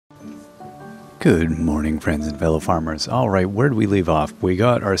Good morning, friends and fellow farmers. All right, where did we leave off? We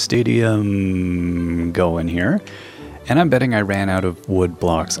got our stadium going here, and I'm betting I ran out of wood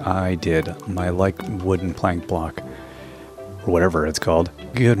blocks. I did. My wooden plank block, or whatever it's called.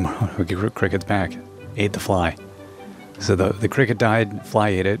 Good morning. Cricket's back. Ate the fly. So the cricket died, fly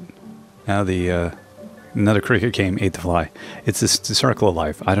ate it. Now another cricket came, ate the fly. It's the circle of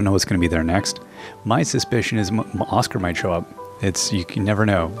life. I don't know what's going to be there next. My suspicion is Oscar might show up. You can never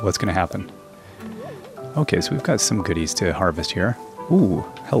know what's going to happen. Okay, so we've got some goodies to harvest here. Ooh,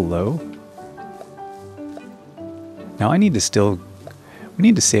 hello. Now we need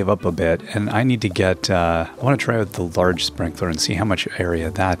to save up a bit, and I need to get, I want to try out the large sprinkler and see how much area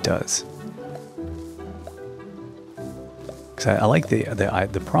that does. Because I like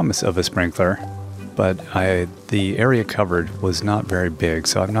the promise of a sprinkler, but the area covered was not very big,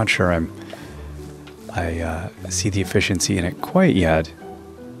 so I'm not sure I see the efficiency in it quite yet.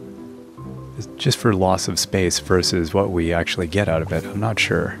 Just for loss of space versus what we actually get out of it. I'm not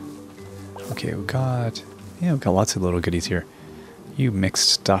sure. Okay, we've got lots of little goodies here. You mixed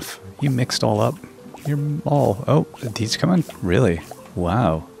stuff. You mixed all up. Oh, these coming? Really?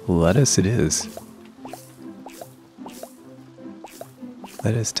 Wow. Lettuce it is.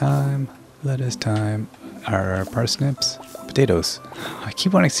 Lettuce time. Lettuce time. Our parsnips. Potatoes. I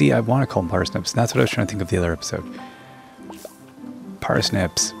want to call them parsnips. That's what I was trying to think of the other episode.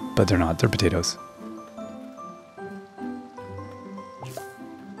 Parsnips. But they're not. They're potatoes.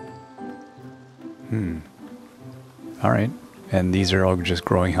 All right. And these are all just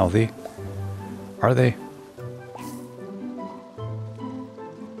growing healthy. Are they?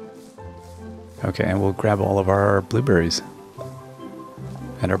 Okay, and we'll grab all of our blueberries.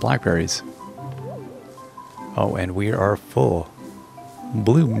 And our blackberries. Oh, and we are full.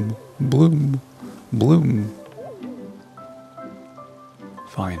 Bloom, bloom, bloom.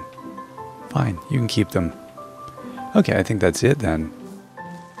 Fine. Fine, you can keep them. Okay, I think that's it then.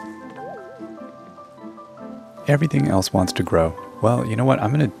 Everything else wants to grow. Well, you know what?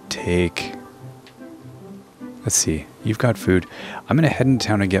 I'm going to take... Let's see. You've got food. I'm going to head into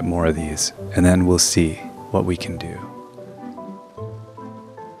town and get more of these. And then we'll see what we can do.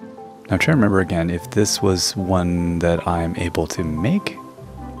 Now, try to remember again if this was one that I'm able to make.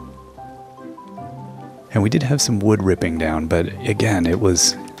 And we did have some wood ripping down, but again,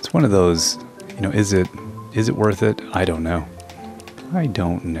 it's one of those, is it worth it? I don't know. I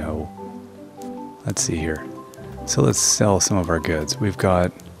don't know. Let's see here. So let's sell some of our goods. We've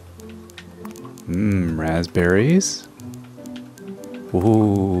got raspberries.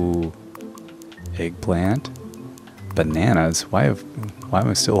 Ooh. Eggplant. Bananas. Why am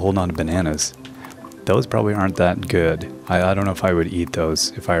I still holding on to bananas? Those probably aren't that good. I don't know if I would eat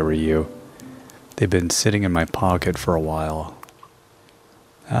those if I were you. They've been sitting in my pocket for a while.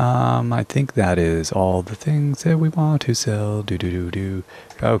 I think that is all the things that we want to sell. Do.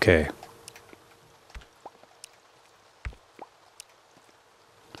 Okay.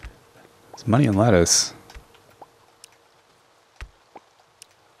 It's money and lettuce.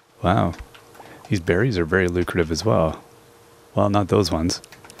 Wow. These berries are very lucrative as well. Well, not those ones.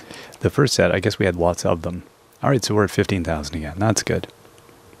 The first set, I guess we had lots of them. Alright, so we're at 15,000 again. That's good.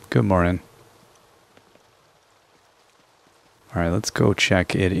 Good morning. Alright, let's go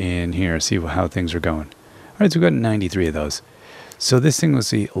check it in here, see how things are going. Alright, so we've got 93 of those. So this thing was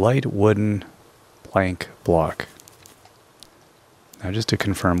the light wooden plank block. Now just to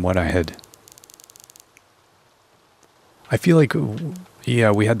confirm what I had... I feel like,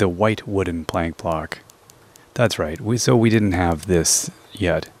 yeah, we had the white wooden plank block. That's right, so we didn't have this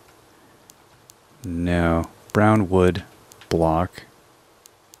yet. No, brown wood block.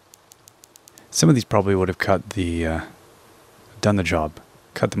 Some of these probably would have cut the... done the job.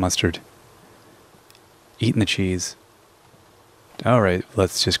 Cut the mustard. Eaten the cheese. Alright,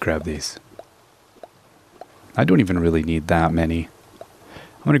 let's just grab these. I don't even really need that many.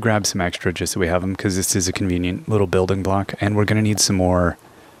 I'm going to grab some extra just so we have them, because this is a convenient little building block, and we're going to need some more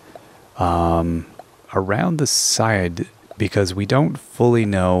around the side, because we don't fully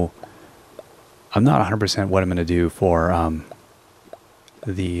know... I'm not 100% what I'm going to do for...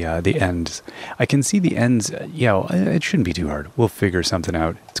 the ends. I can see the ends. Yeah, it shouldn't be too hard. We'll figure something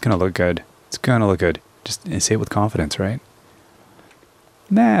out. It's gonna look good. It's gonna look good. Just say it with confidence, right?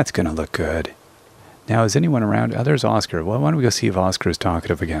 Nah, it's gonna look good. Now, is anyone around? Oh, there's Oscar. Well, why don't we go see if Oscar is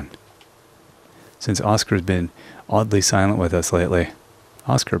talkative again? Since Oscar's been oddly silent with us lately.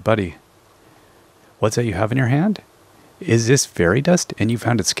 Oscar, buddy. What's that you have in your hand? Is this fairy dust and you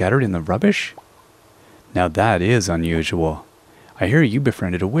found it scattered in the rubbish? Now that is unusual. I hear you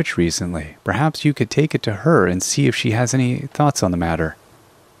befriended a witch recently. Perhaps you could take it to her and see if she has any thoughts on the matter.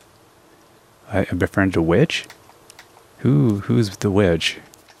 I befriended a witch? Who's the witch?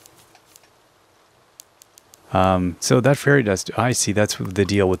 So that fairy dust, I see, that's the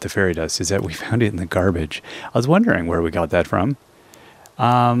deal with the fairy dust, is that we found it in the garbage. I was wondering where we got that from.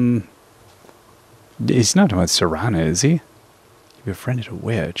 He's not talking about Serana, is he? He befriended a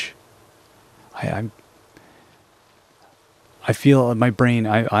witch. I feel my brain,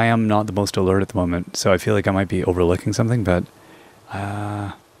 I am not the most alert at the moment, so I feel like I might be overlooking something, but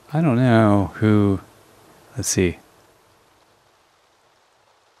I don't know who, let's see.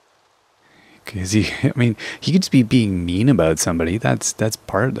 Is he, I mean, he could just be being mean about somebody. That's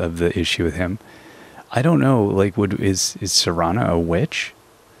part of the issue with him. I don't know, like, is Serana a witch?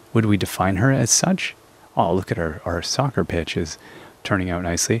 Would we define her as such? Oh, look at our soccer pitch is turning out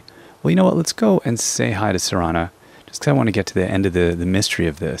nicely. Well, you know what? Let's go and say hi to Serana, just because I want to get to the end of the mystery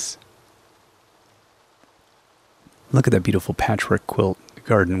of this. Look at that beautiful patchwork quilt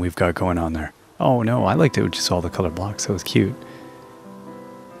garden we've got going on there. Oh, no, I liked it with just all the color blocks. That was cute.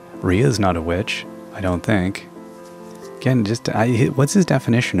 Ria's not a witch, I don't think. Again, just what's his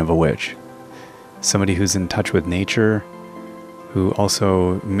definition of a witch? Somebody who's in touch with nature, who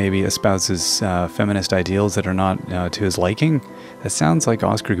also maybe espouses feminist ideals that are not to his liking. That sounds like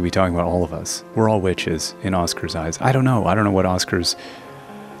Oscar could be talking about all of us. We're all witches in Oscar's eyes. I don't know what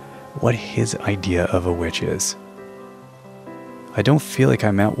his idea of a witch is. I don't feel like I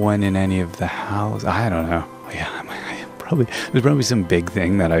met one in any of the houses. I don't know. Yeah, there's probably some big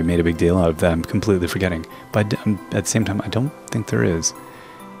thing that I made a big deal out of that I'm completely forgetting. But at the same time, I don't think there is.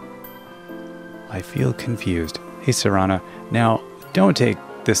 I feel confused. Hey, Serana. Now, don't take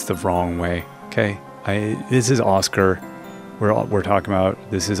this the wrong way, okay? This is Oscar. We're talking about,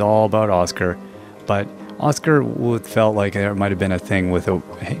 this is all about Oscar. But Oscar felt like there might have been a thing with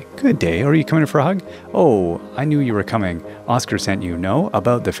hey, good day. Are you coming in for a hug? Oh, I knew you were coming. Oscar sent you, no?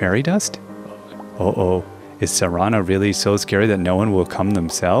 About the fairy dust? Uh-oh. Is Serana really so scary that no one will come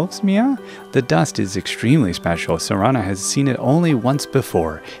themselves, Mia? The dust is extremely special. Serana has seen it only once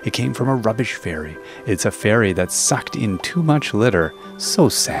before. It came from a rubbish fairy. It's a fairy that sucked in too much litter. So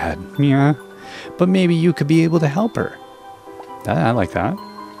sad, Mia. But maybe you could be able to help her. I like that.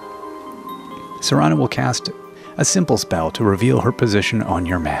 Serana will cast a simple spell to reveal her position on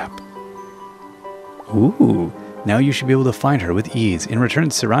your map. Ooh, now you should be able to find her with ease. In return,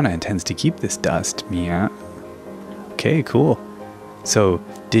 Serana intends to keep this dust, Mia. Okay, cool. So,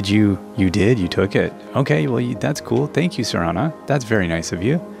 you took it. Okay, well, that's cool. Thank you, Serana. That's very nice of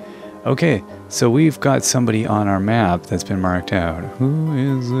you. Okay, so we've got somebody on our map that's been marked out. Who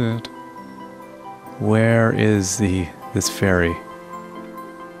is it? Where is this fairy?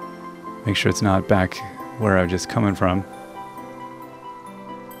 Make sure it's not back where I'm just coming from.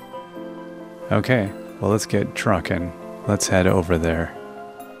 Okay, well, let's get trucking. Let's head over there.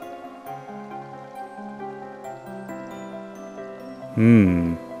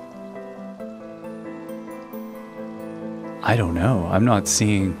 I don't know. I'm not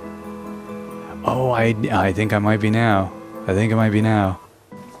seeing... Oh, I think I might be now. I think it might be now.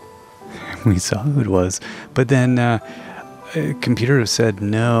 We saw who it was. But then computer said,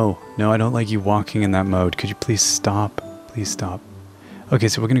 no, I don't like you walking in that mode. Could you please stop? Please stop. Okay,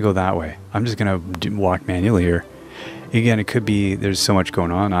 so we're going to go that way. I'm just going to walk manually here. Again, it could be there's so much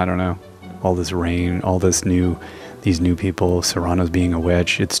going on. I don't know. All this rain, all these new people, Serana's being a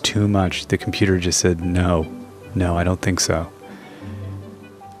witch. It's too much. The computer just said, no, I don't think so.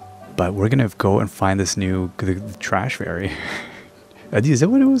 But we're going to go and find this new the trash fairy. Is that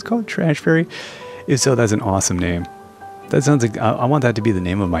what it was called? Trash fairy? If so, that's an awesome name. That sounds like, I want that to be the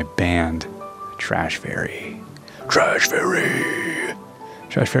name of my band. Trash Fairy. Trash Fairy!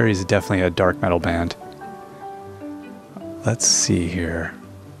 Trash Fairy is definitely a dark metal band. Let's see here.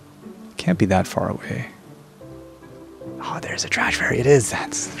 Can't be that far away. Oh, there's a Trash Fairy. It is.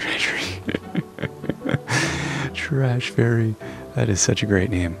 That's the Trash Fairy. Trash Fairy. That is such a great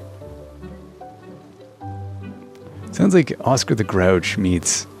name. Sounds like Oscar the Grouch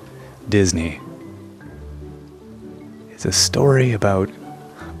meets Disney. It's a story about...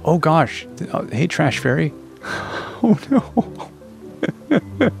 Oh gosh. Hey, Trash Fairy. Oh no.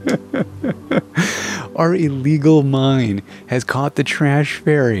 Our illegal mine has caught the Trash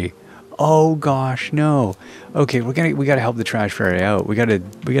Fairy. Oh gosh, no. Okay, we gotta help the Trash Fairy out. We gotta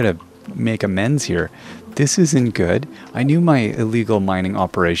make amends here. This isn't good. I knew my illegal mining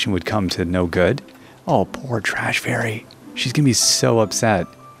operation would come to no good. Oh, poor Trash Fairy. She's gonna be so upset.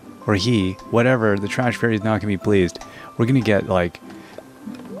 Or he, whatever, the Trash Fairy's not gonna be pleased. We're gonna get like...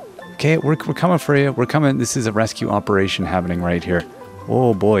 Okay, we're coming for you. We're coming. This is a rescue operation happening right here.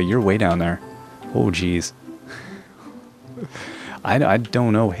 Oh boy, you're way down there. Oh geez. I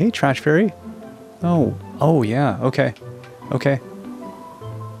don't know. Hey, Trash Fairy. Oh, oh yeah, okay. Okay.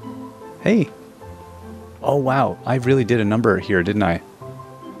 Hey. Oh wow, I really did a number here, didn't I?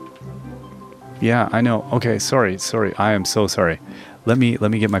 Yeah, I know. Okay, sorry. I am so sorry. Let me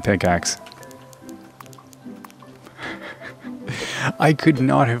get my pickaxe. I could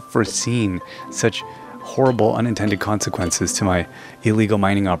not have foreseen such horrible unintended consequences to my illegal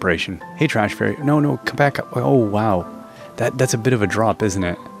mining operation. Hey, Trash Fairy. No, come back up. Oh, wow. That's a bit of a drop, isn't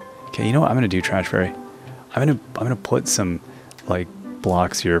it? Okay, you know what I'm going to do, Trash Fairy? I'm gonna put some, like,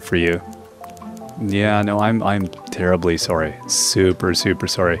 blocks here for you. Yeah, no, I'm terribly sorry. Super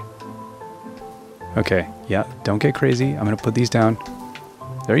sorry. Okay, yeah, don't get crazy. I'm going to put these down.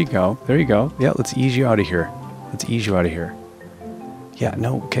 There you go. Yeah, let's ease you out of here. Yeah,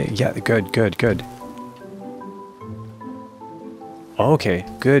 no, okay, yeah, good. Okay,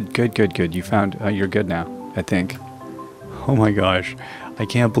 good. You found, you're good now, I think. Oh my gosh, I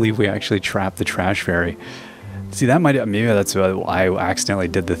can't believe we actually trapped the Trash Fairy. See, maybe that's why I accidentally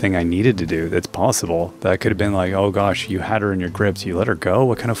did the thing I needed to do. That's possible. That could have been like, oh gosh, you had her in your grips, you let her go?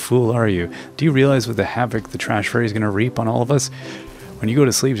 What kind of fool are you? Do you realize what the havoc the Trash Fairy is going to reap on all of us? When you go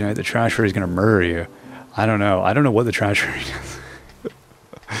to sleep tonight, the Trash Fairy is going to murder you. I don't know what the Trash Fairy does.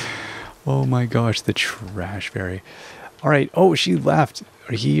 Oh my gosh, the Trash Fairy. Alright, oh, she left.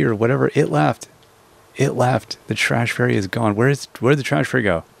 Or he or whatever, it left. The Trash Fairy is gone. Where'd the Trash Fairy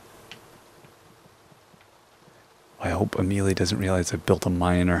go? I hope Amelia doesn't realize I built a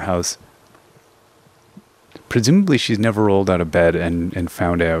mine in her house. Presumably she's never rolled out of bed and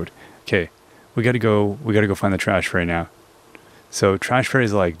found out. Okay, we gotta go find the Trash Fairy now. So Trash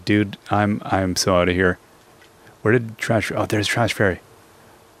Fairy's like, dude, I'm so out of here. Where did Trash? Oh, there's Trash Fairy.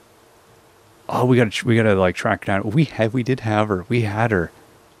 Oh, we gotta like track down. We did have her. We had her.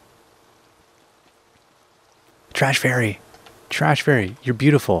 Trash Fairy, you're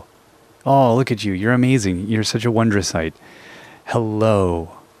beautiful. Oh, look at you. You're amazing. You're such a wondrous sight.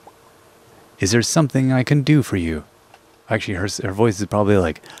 Hello. Is there something I can do for you? Actually, her voice is probably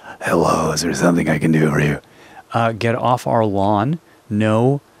like, hello, is there something I can do for you? Get off our lawn?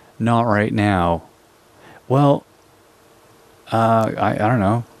 No, not right now. Well, I don't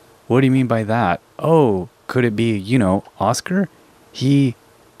know. What do you mean by that? Oh, could it be, Oscar?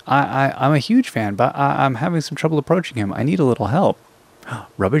 I'm a huge fan, but I'm having some trouble approaching him. I need a little help.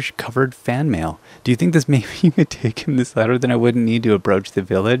 Rubbish-covered fan mail. Do you think this maybe you could take him this letter? Then I wouldn't need to approach the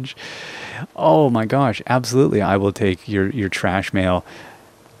village. Oh my gosh, absolutely. I will take your trash mail.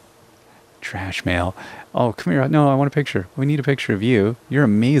 Trash mail. Oh, come here. No, I want a picture. We need a picture of you. You're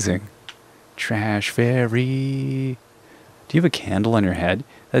amazing. Trash Fairy. Do you have a candle on your head?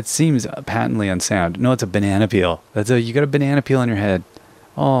 That seems patently unsound. No, it's a banana peel. You got a banana peel on your head.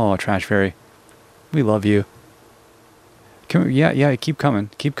 Oh, Trash Fairy. We love you. Yeah, keep coming.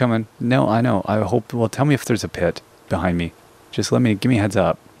 No, I know. I hope, well, tell me if there's a pit behind me. Just give me a heads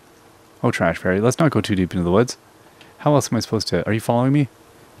up. Oh, Trash Fairy, let's not go too deep into the woods. How else am I supposed to, are you following me?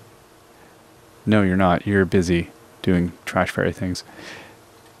 No, you're not. You're busy doing Trash Fairy things.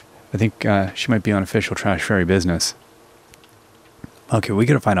 I think she might be on official Trash Fairy business. Okay, we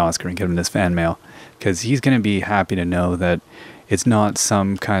gotta find Oscar and get him this fan mail, because he's gonna be happy to know that it's not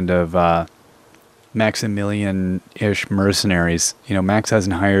some kind of, Maximilian-ish mercenaries. Max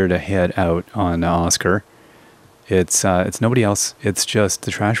hasn't hired a head out on Oscar. It's nobody else. It's just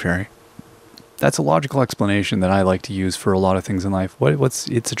the Trash Fairy. That's a logical explanation that I like to use for a lot of things in life.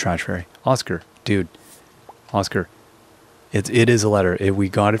 It's a Trash Fairy. Oscar, dude. Oscar. It is a letter. We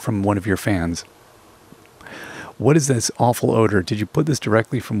got it from one of your fans. What is this awful odor? Did you pull this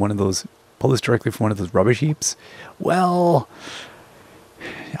directly from one of those rubbish heaps? Well,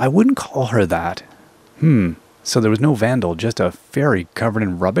 I wouldn't call her that. So there was no vandal, just a fairy covered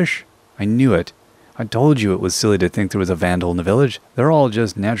in rubbish? I knew it. I told you it was silly to think there was a vandal in the village. They're all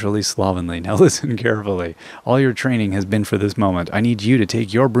just naturally slovenly. Now listen carefully. All your training has been for this moment. I need you to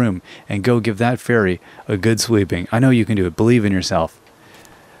take your broom and go give that fairy a good sweeping. I know you can do it. Believe in yourself.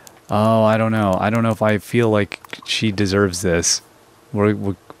 Oh, I don't know. I don't know if I feel like she deserves this.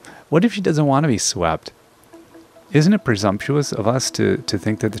 What if she doesn't want to be swept? Isn't it presumptuous of us to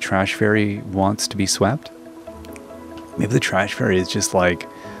think that the Trash Fairy wants to be swept? Maybe the Trash Fairy is just like,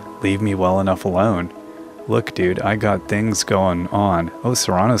 leave me well enough alone. Look, dude, I got things going on. Oh,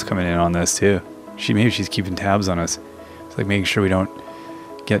 Serrano's coming in on this too. Maybe she's keeping tabs on us. It's like making sure we don't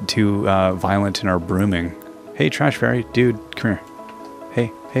get too violent in our brooming. Hey, Trash Fairy, dude, come here.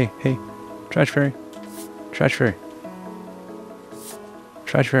 Hey, Trash Fairy. Trash Fairy.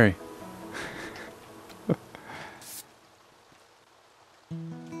 Trash Fairy.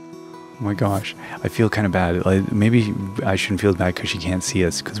 Oh my gosh, I feel kind of bad. Like, maybe I shouldn't feel bad because she can't see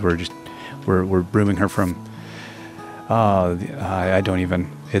us, because we're We're brooming her from... I don't even...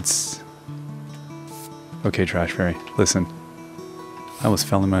 It's... Okay, Trash Fairy, listen. I almost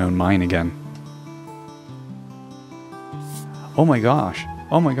fell in my own mine again. Oh my gosh.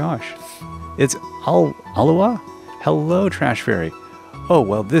 Oh my gosh. It's Alua? Hello, Trash Fairy. Oh,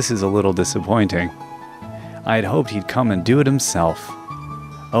 well, this is a little disappointing. I'd hoped he'd come and do it himself.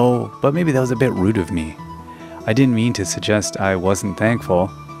 Oh, but maybe that was a bit rude of me. I didn't mean to suggest I wasn't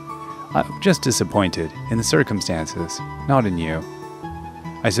thankful. I'm just disappointed in the circumstances, not in you.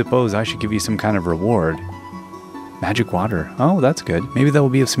 I suppose I should give you some kind of reward. Magic water. Oh, that's good. Maybe that will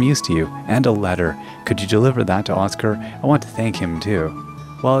be of some use to you. And a letter. Could you deliver that to Oscar? I want to thank him too.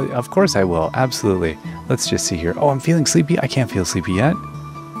 Well, of course I will. Absolutely. Let's just see here. Oh, I'm feeling sleepy. I can't feel sleepy yet.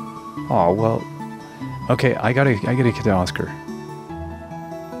 Oh, well. Okay, I gotta get to Oscar.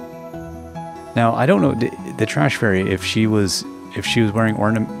 Now, I don't know the Trash Fairy if she was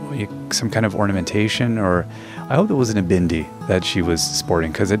wearing some kind of ornamentation, or I hope it wasn't a bindi that she was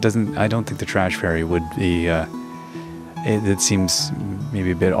sporting, because it doesn't. I don't think the Trash Fairy would be. It seems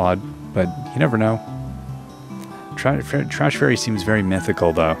maybe a bit odd, but you never know. Trash Fairy seems very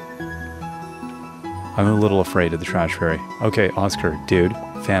mythical, though. I'm a little afraid of the Trash Fairy. Okay, Oscar, dude,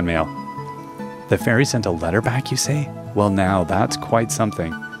 fan mail. The fairy sent a letter back, you say? Well, now that's quite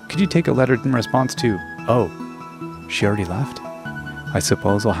something. Could you take a letter in response to... Oh, she already left? I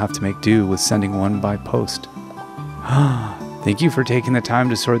suppose I'll have to make do with sending one by post. Thank you for taking the time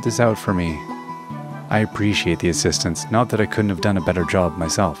to sort this out for me. I appreciate the assistance, not that I couldn't have done a better job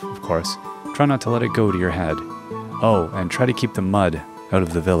myself, of course. Try not to let it go to your head. Oh, and try to keep the mud out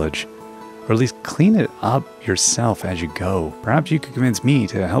of the village. Or at least clean it up yourself as you go. Perhaps you could convince me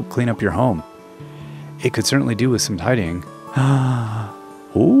to help clean up your home. It could certainly do with some tidying.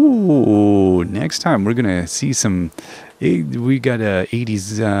 Ooh, next time we're gonna see some... We got a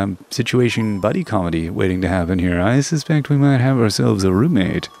 80s situation buddy comedy waiting to happen here. I suspect we might have ourselves a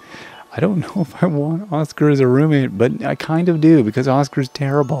roommate. I don't know if I want Oscar as a roommate, but I kind of do, because Oscar's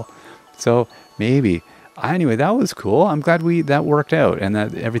terrible. So, maybe. Anyway, that was cool. I'm glad that worked out and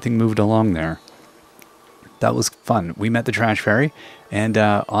that everything moved along there. That was fun. We met the Trash Fairy, and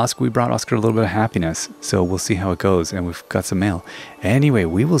we brought Oscar a little bit of happiness. So we'll see how it goes, and we've got some mail. Anyway,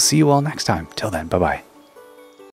 we will see you all next time. Till then, bye-bye.